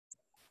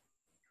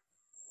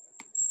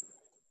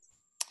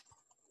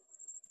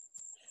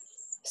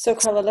So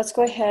Carla, let's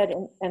go ahead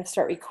and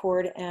start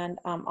record, and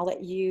I'm gonna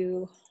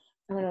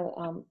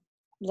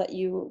let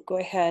you go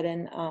ahead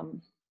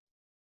and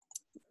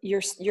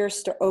you're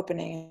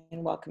opening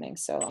and welcoming.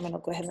 So I'm gonna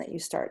go ahead and let you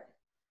start.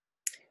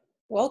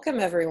 Welcome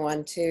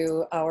everyone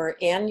to our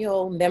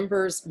annual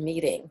members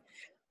meeting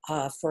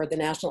for the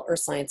National Earth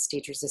Science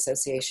Teachers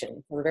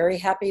Association. We're very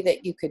happy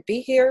that you could be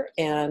here,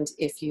 and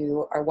if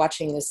you are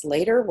watching this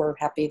later, we're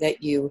happy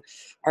that you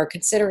are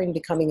considering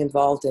becoming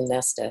involved in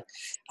Nesta.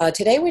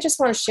 Today we just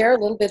want to share a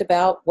little bit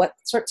about what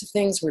sorts of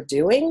things we're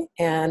doing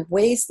and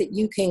ways that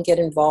you can get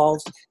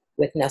involved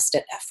with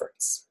Nesta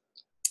efforts.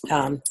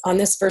 On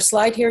this first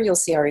slide here, you'll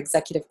see our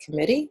executive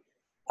committee.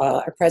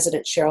 Our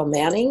president, Cheryl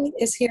Manning,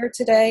 is here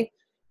today,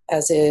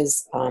 as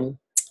is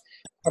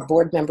our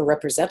board member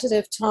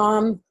representative,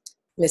 Tom,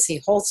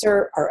 Missy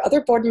Holzer, our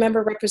other board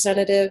member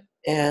representative,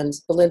 and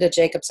Belinda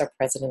Jacobs, our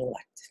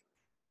president-elect.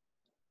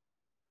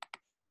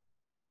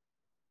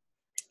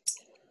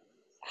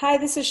 Hi,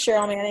 this is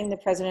Cheryl Manning, the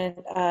president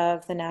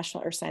of the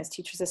National Earth Science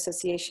Teachers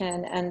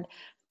Association. And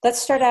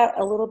let's start out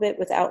a little bit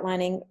with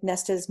outlining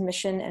Nesta's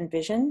mission and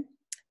vision.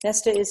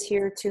 Nesta is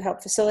here to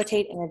help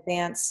facilitate and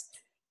advance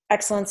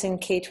excellence in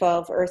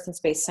K-12 earth and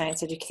space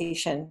science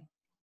education.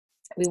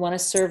 We want to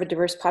serve a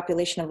diverse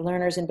population of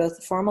learners in both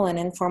the formal and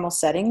informal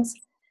settings.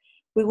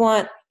 We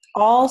want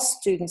all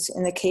students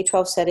in the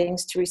K-12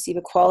 settings to receive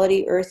a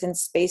quality earth and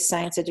space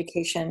science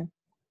education.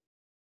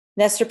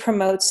 Nesta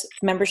promotes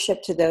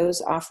membership to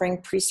those offering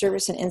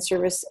pre-service and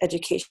in-service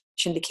education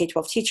to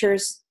K-12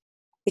 teachers,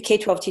 the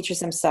K-12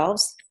 teachers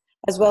themselves,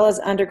 as well as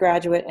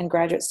undergraduate and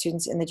graduate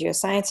students in the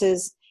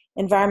geosciences,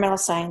 environmental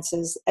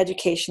sciences,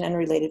 education, and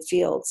related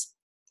fields.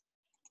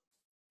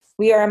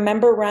 We are a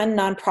member-run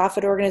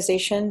nonprofit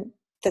organization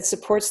that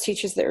supports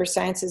teachers of the earth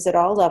sciences at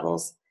all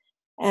levels,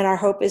 and our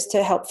hope is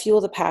to help fuel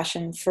the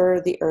passion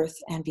for the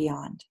earth and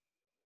beyond.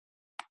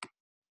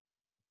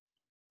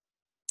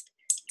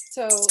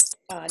 So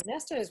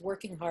Nesta is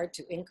working hard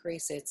to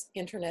increase its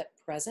internet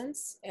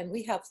presence, and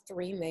we have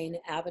three main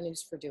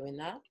avenues for doing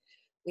that.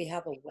 We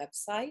have a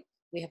website,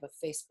 we have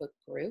a Facebook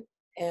group,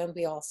 and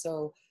we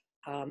also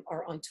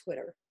are on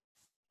Twitter.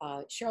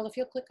 Cheryl, if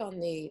you'll click on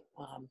the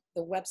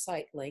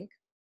website link.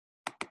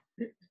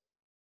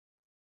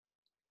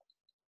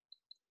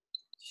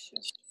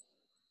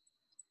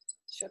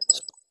 Should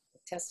work.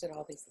 I've tested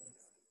all these things.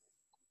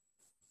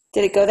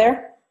 Did it go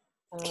there?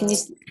 Can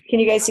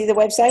you guys see the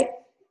website?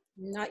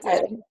 Not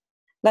yet.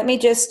 Let me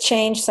just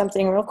change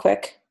something real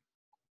quick.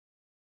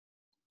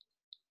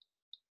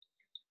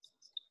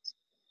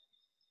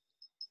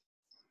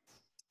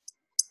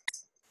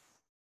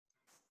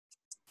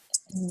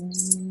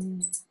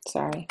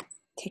 Sorry,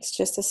 takes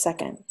just a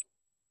second.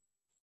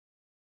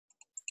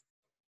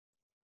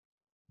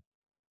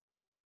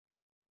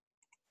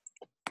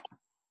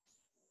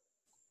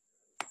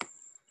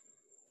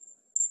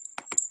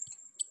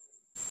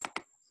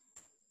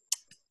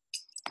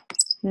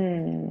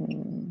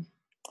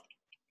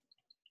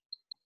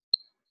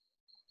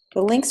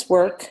 The links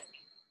work.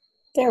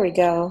 There we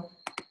go.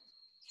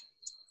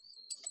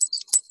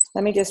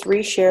 Let me just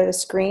reshare the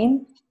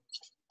screen.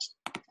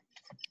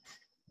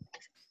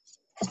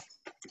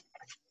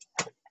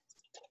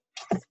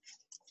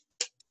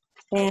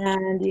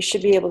 And you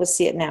should be able to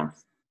see it now.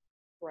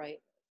 Right.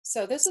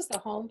 So this is the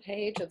home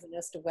page of the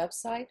Nesta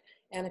website.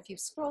 And if you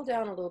scroll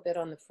down a little bit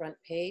on the front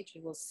page,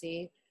 you will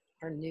see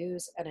our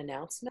news and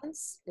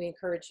announcements. We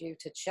encourage you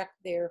to check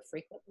there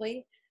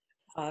frequently.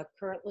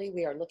 Currently,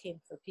 we are looking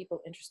for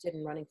people interested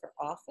in running for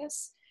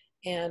office.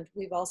 And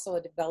we've also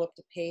developed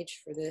a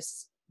page for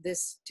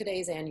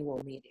today's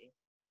annual meeting.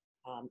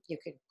 You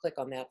could click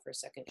on that for a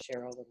second,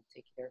 Cheryl, it'll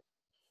take you there.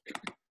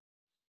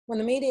 When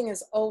the meeting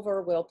is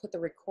over, we'll put the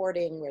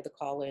recording where the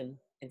call-in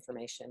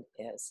information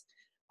is.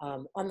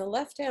 On the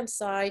left-hand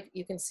side,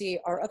 you can see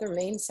our other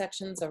main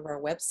sections of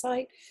our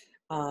website.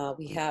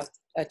 We have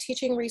a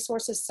teaching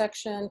resources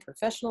section,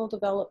 professional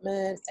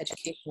development,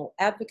 educational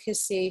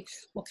advocacy.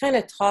 We'll kind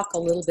of talk a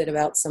little bit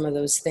about some of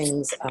those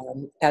things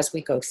as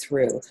we go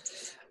through.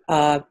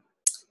 Let's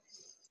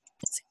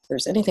see if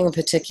there's anything in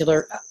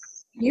particular.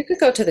 You could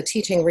go to the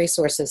teaching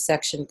resources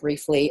section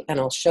briefly, and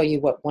I'll show you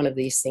what one of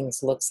these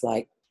things looks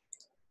like.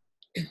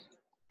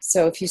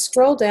 So if you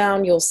scroll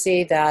down, you'll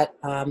see that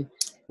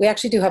we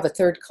actually do have a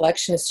third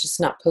collection. It's just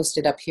not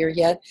posted up here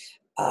yet.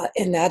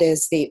 And that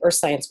is the Earth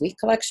Science Week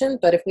collection.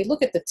 But if we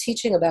look at the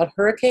teaching about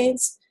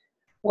hurricanes,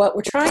 what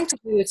we're trying to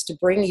do is to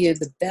bring you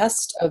the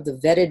best of the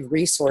vetted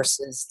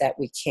resources that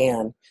we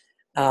can.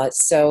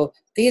 So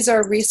these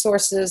are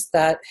resources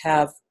that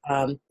have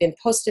been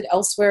posted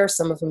elsewhere,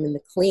 some of them in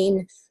the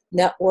CLEAN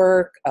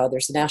network.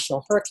 There's the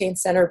National Hurricane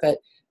Center, but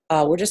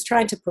we're just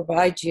trying to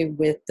provide you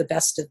with the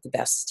best of the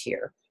best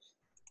here.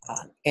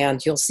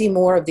 And you'll see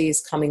more of these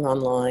coming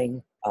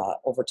online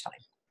over time.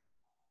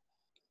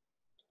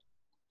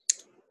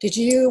 Did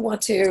you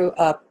want to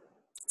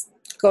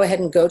go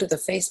ahead and go to the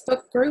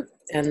Facebook group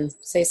and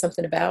say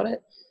something about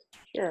it?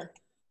 Sure.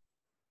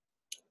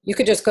 You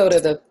could just go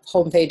to the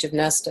homepage of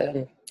Nesta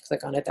and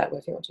click on it that way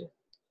if you want to.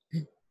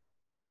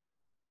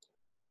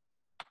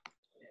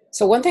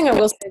 So one thing I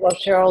will say while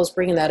Cheryl is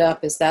bringing that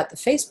up is that the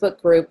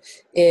Facebook group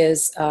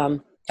is a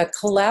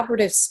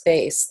collaborative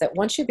space that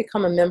once you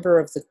become a member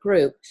of the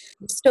group,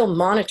 you still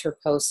monitor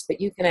posts, but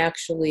you can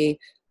actually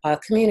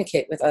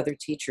communicate with other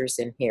teachers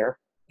in here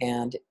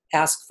and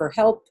ask for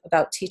help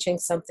about teaching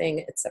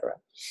something, etc.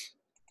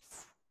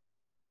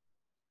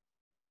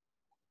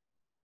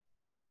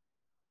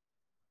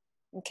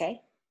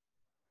 Okay.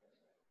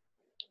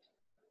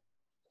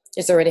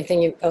 Is there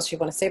anything else you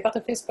want to say about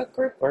the Facebook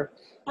group, or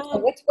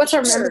what's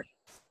our Sure.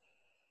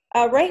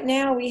 member? Right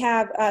now we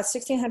have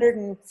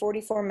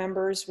 1,644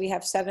 members. We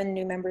have 7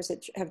 new members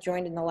that have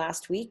joined in the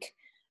last week.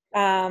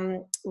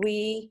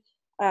 We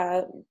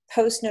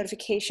post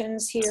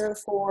notifications here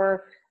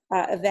for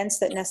events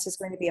that Nesta is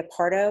going to be a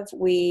part of.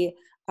 We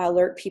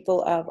alert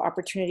people of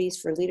opportunities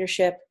for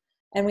leadership.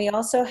 And we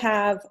also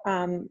have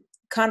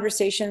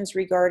conversations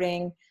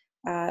regarding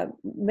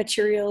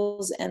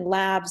materials and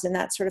labs and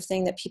that sort of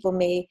thing that people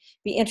may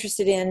be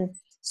interested in.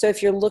 So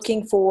if you're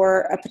looking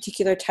for a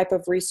particular type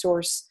of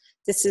resource,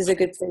 this is a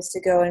good place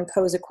to go and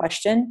pose a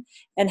question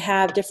and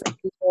have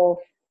different people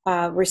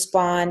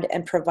respond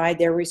and provide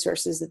their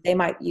resources that they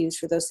might use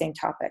for those same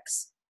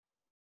topics.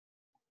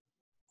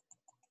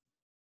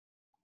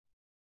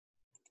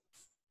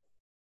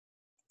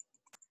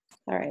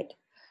 All right.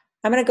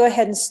 I'm going to go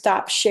ahead and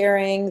stop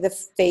sharing the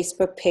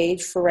Facebook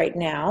page for right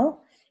now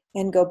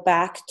and go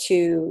back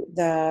to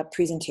the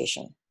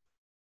presentation.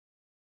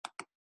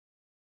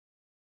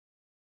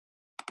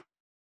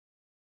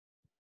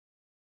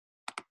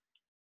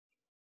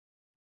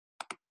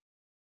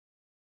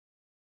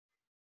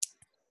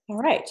 All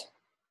right.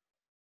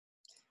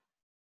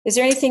 Is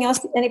there anything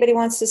else anybody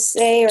wants to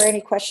say or any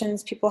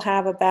questions people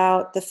have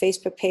about the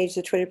Facebook page,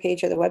 the Twitter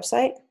page, or the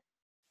website?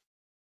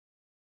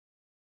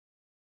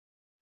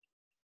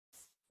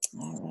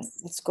 All right,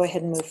 let's go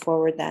ahead and move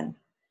forward then.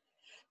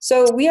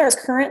 So we are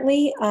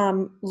currently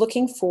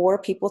looking for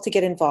people to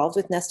get involved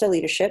with Nesta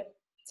leadership.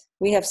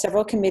 We have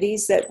several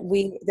committees that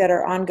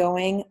are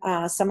ongoing.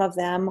 Some of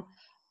them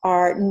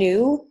are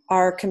new.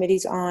 Our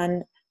committees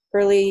on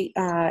early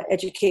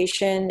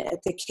education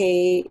at the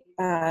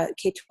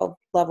K-12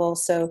 level,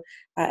 so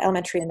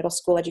elementary and middle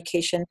school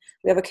education.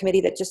 We have a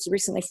committee that just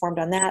recently formed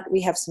on that.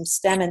 We have some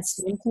STEM and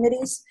STEAM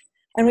committees.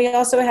 And we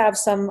also have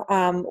some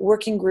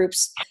working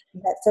groups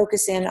that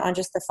focus in on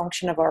just the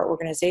function of our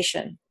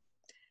organization.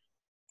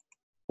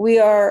 We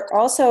are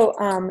also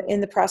in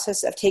the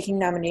process of taking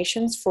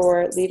nominations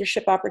for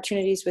leadership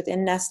opportunities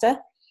within Nesta.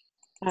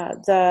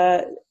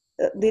 The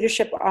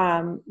leadership,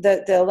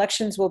 the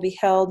elections will be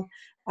held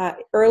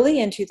early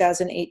in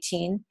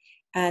 2018,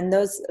 and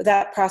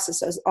that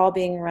process is all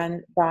being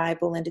run by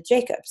Belinda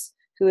Jacobs,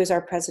 who is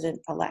our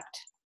president-elect.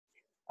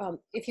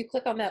 If you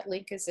click on that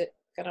link, is it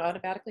going to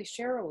automatically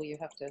share, or will you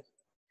have to?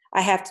 I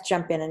have to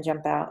jump in and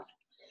jump out.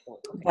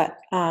 But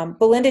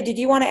Belinda, did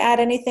you want to add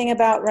anything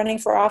about running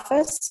for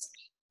office?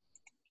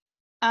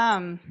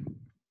 Can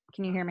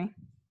you hear me?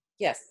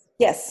 Yes.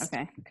 Yes.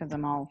 Okay, because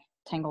I'm all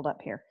tangled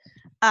up here.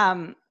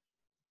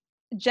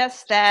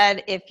 Just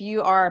that if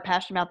you are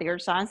passionate about the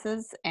earth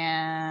sciences,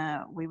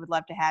 and we would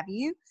love to have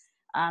you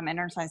in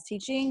earth science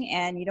teaching,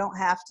 and you don't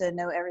have to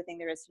know everything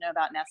there is to know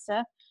about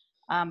Nesta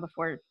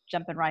before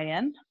jumping right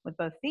in with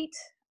both feet.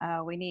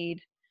 We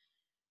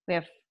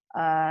have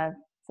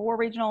 4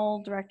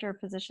 regional director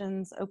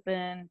positions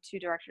open, 2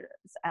 directors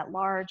at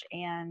large,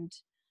 and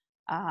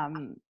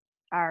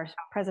our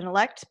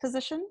president-elect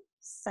position,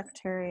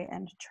 secretary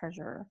and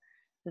treasurer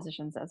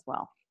positions as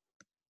well.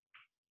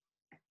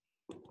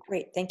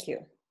 Great, thank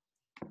you.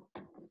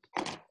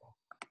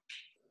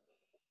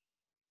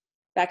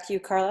 Back to you,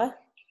 Carla.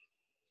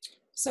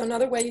 So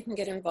another way you can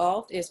get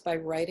involved is by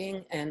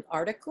writing an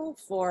article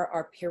for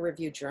our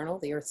peer-reviewed journal,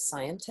 The Earth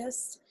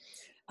Scientist.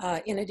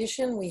 In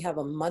addition, we have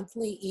a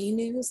monthly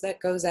e-news that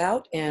goes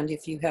out, and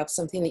if you have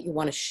something that you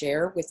want to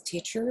share with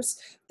teachers,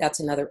 that's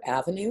another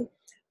avenue.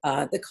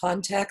 The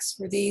contacts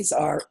for these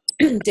are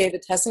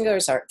David Tessinger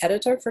is our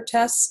editor for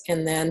TESS,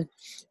 and then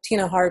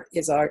Tina Hart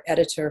is our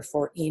editor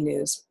for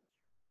e-news.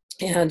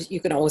 And you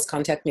can always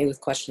contact me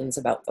with questions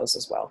about those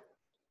as well.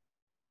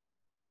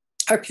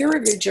 Our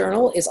peer-reviewed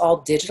journal is all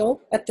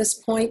digital at this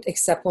point,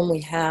 except when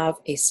we have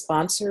a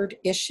sponsored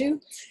issue,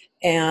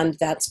 and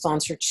that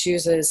sponsor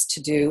chooses to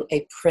do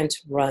a print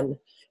run.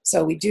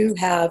 So we do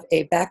have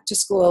a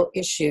back-to-school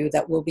issue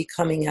that will be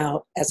coming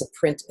out as a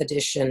print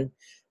edition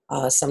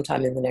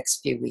sometime in the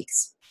next few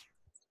weeks.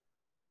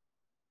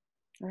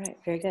 All right,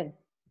 very good.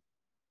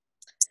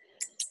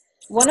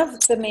 One of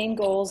the main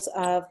goals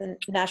of the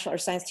National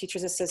Earth Science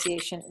Teachers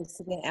Association is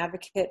to be an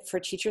advocate for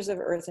teachers of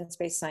earth and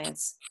space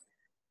science.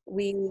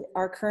 We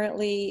are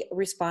currently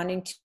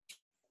responding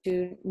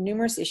to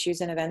numerous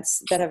issues and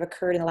events that have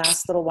occurred in the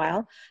last little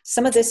while.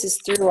 Some of this is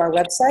through our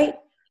website,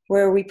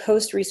 where we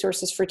post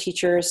resources for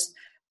teachers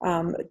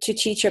to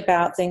teach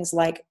about things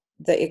like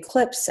the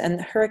eclipse and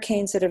the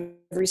hurricanes that have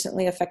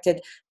recently affected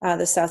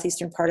the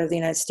southeastern part of the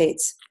United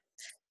States.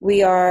 We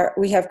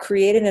have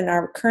created and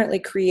are currently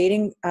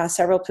creating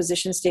several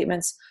position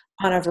statements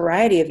on a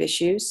variety of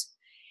issues.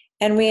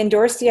 and we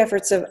endorse the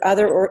efforts of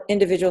other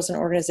individuals and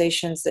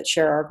organizations that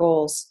share our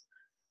goals.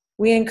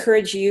 We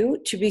encourage you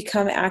to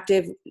become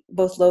active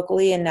both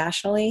locally and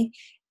nationally,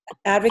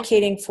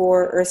 advocating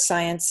for earth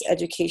science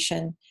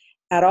education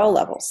at all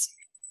levels.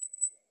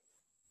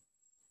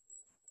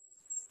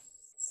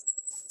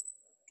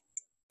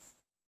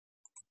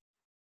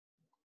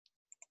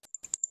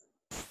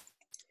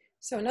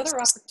 So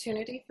another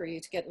opportunity for you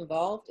to get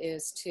involved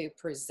is to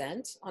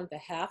present on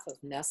behalf of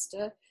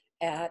Nesta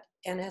at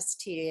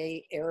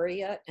NSTA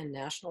area and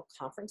national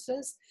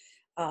conferences.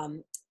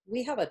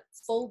 We have a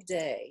full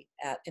day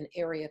at an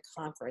area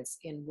conference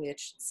in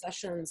which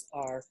sessions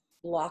are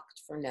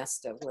blocked for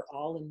Nesta. We're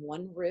all in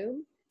one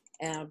room,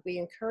 and we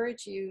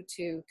encourage you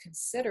to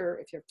consider,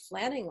 if you're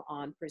planning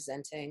on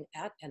presenting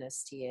at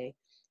NSTA,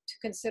 to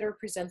consider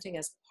presenting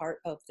as part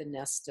of the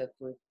Nesta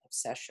group of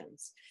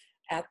sessions.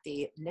 At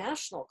the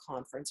national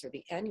conference or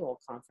the annual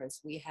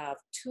conference, we have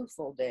 2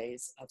 full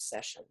days of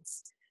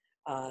sessions.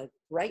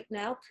 Right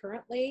now,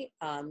 currently,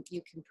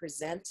 you can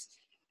present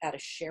at a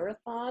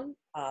share-a-thon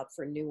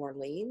for New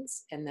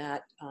Orleans, and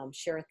that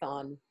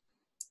share-a-thon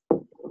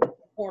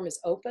form is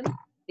open.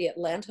 The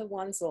Atlanta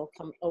ones will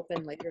come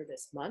open later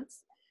this month.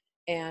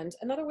 And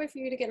another way for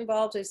you to get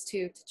involved is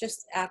to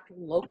just act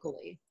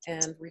locally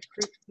and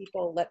recruit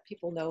people, let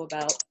people know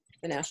about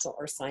the National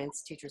Earth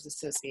Science Teachers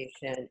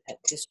Association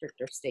at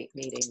district or state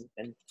meetings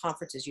and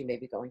conferences you may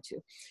be going to.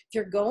 If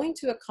you're going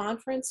to a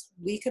conference,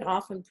 we can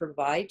often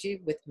provide you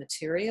with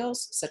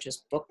materials such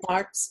as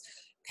bookmarks,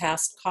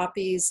 past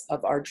copies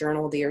of our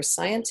journal, The Earth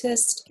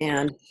Scientist,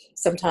 and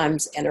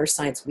sometimes an Earth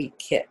Science Week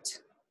kit.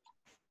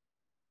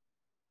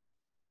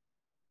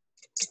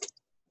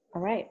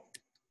 All right.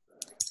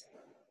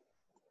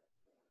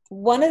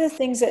 One of the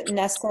things that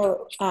Nesta,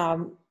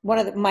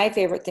 my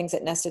favorite things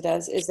that Nesta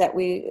does is that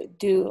we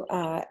do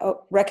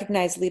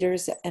recognize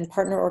leaders and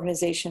partner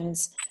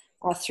organizations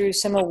through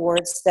some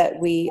awards that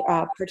we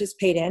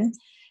participate in.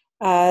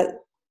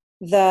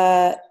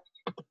 The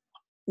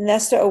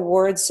Nesta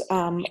awards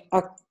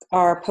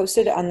are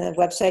posted on the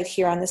website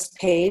here on this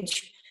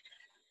page.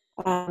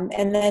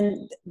 And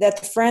then at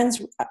the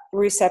Friends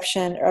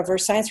reception, of our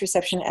science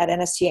reception at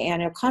NSTA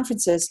annual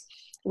conferences,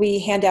 we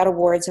hand out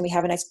awards and we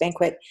have a nice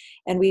banquet,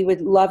 and we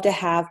would love to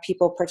have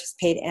people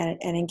participate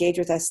and engage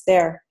with us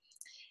there.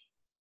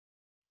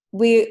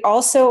 We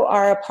also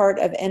are a part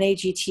of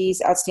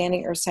NAGT's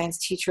Outstanding Earth Science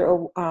Teacher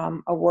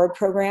Award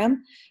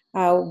Program,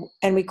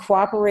 and we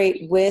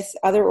cooperate with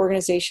other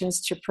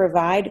organizations to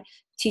provide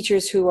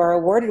teachers who are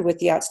awarded with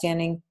the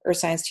Outstanding Earth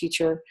Science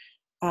Teacher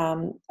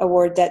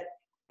Award that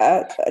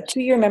a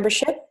 2-year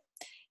membership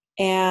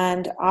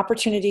and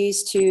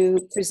opportunities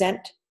to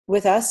present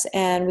with us,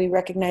 and we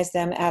recognize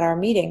them at our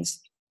meetings.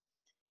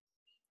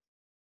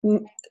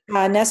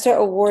 Nesta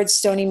awards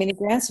Stony mini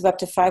grants of up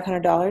to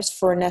 $500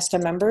 for Nesta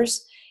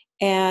members,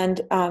 and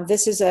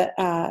this is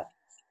an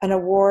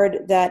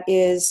award that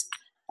is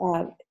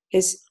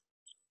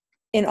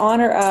in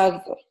honor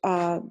of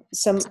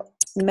some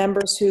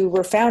members who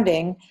were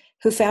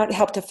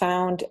helped to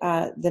found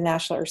the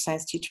National Earth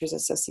Science Teachers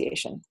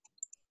Association.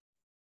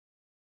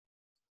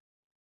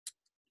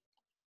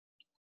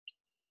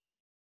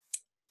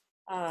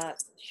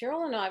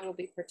 Cheryl and I will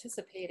be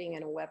participating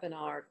in a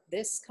webinar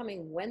this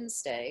coming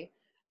Wednesday.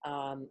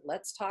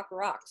 Let's Talk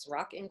Rocks,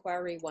 Rock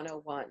Inquiry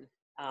 101.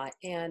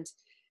 And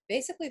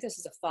basically this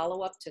is a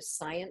follow-up to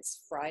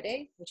Science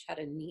Friday, which had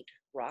a neat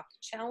rock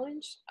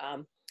challenge.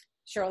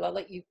 Cheryl, I'll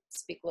let you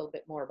speak a little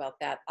bit more about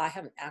that. I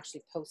haven't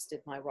actually posted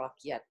my rock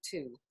yet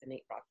to the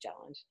neat rock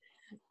challenge,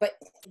 but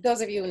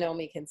those of you who know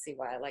me can see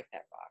why I like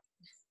that rock.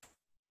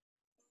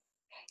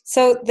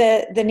 So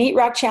the Neat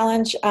Rock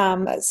Challenge,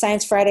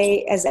 Science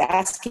Friday, is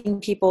asking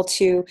people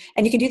to,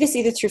 and you can do this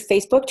either through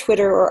Facebook,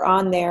 Twitter, or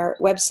on their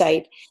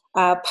website,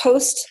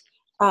 post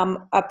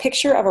a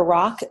picture of a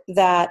rock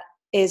that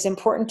is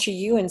important to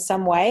you in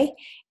some way,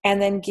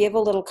 and then give a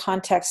little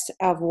context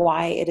of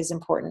why it is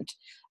important.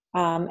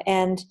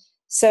 And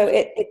so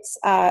it's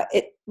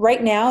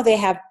right now they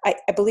have, I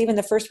believe in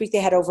the first week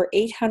they had over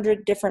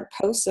 800 different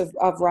posts of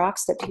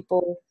rocks that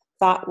people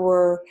thought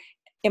were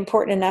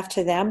important enough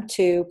to them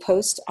to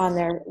post on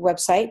their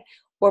website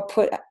or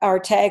put our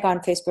tag on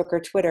Facebook or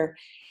Twitter.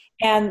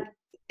 And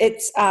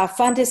it's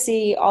fun to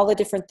see all the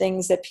different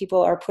things that people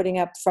are putting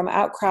up, from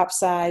outcrop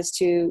size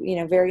to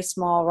very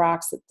small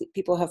rocks that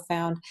people have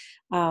found.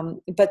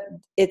 But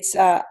it's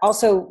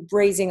also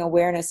raising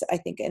awareness, I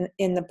think,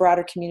 in the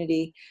broader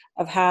community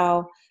of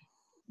how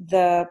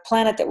the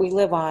planet that we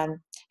live on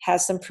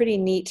has some pretty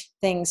neat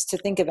things to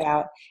think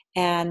about.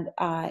 And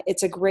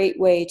it's a great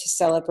way to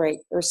celebrate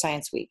Earth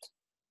Science Week.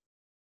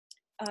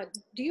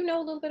 Do you know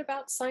a little bit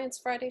about Science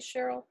Friday,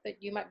 Cheryl,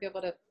 that you might be able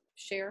to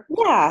share?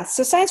 Yeah,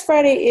 so Science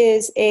Friday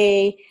is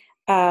a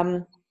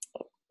public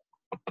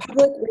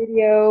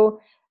radio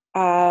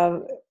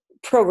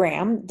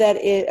program that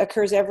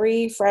occurs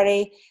every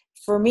Friday.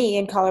 For me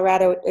in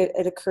Colorado,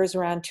 it occurs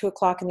around 2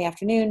 o'clock in the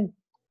afternoon.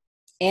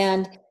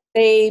 And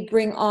they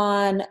bring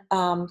on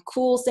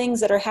cool things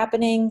that are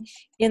happening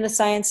in the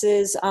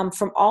sciences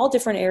from all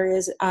different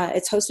areas.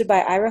 It's hosted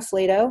by Ira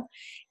Flato.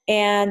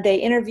 and they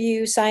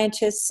interview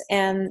scientists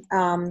and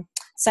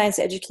science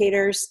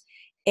educators,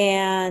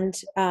 and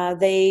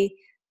they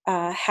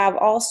have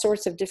all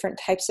sorts of different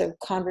types of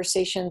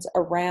conversations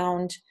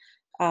around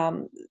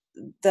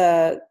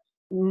the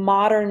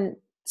modern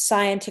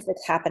scientific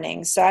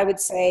happenings. So I would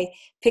say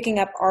picking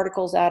up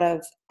articles out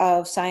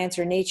of Science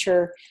or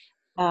Nature,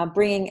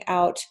 bringing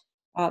out,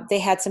 they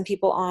had some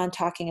people on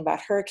talking about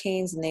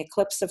hurricanes and the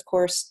eclipse, of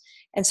course.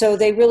 And so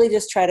they really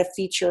just try to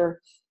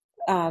feature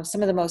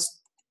some of the most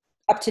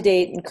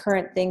up-to-date and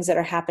current things that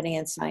are happening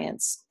in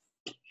science.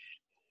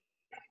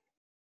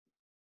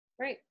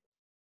 Great.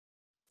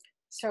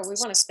 So we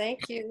want to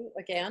thank you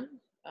again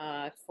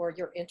for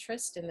your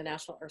interest in the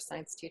National Earth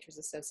Science Teachers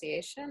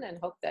Association, and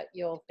hope that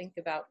you'll think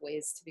about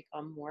ways to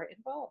become more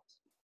involved.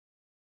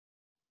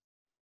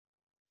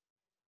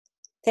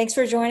 Thanks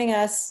for joining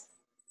us.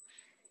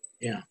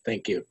 Yeah,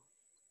 thank you.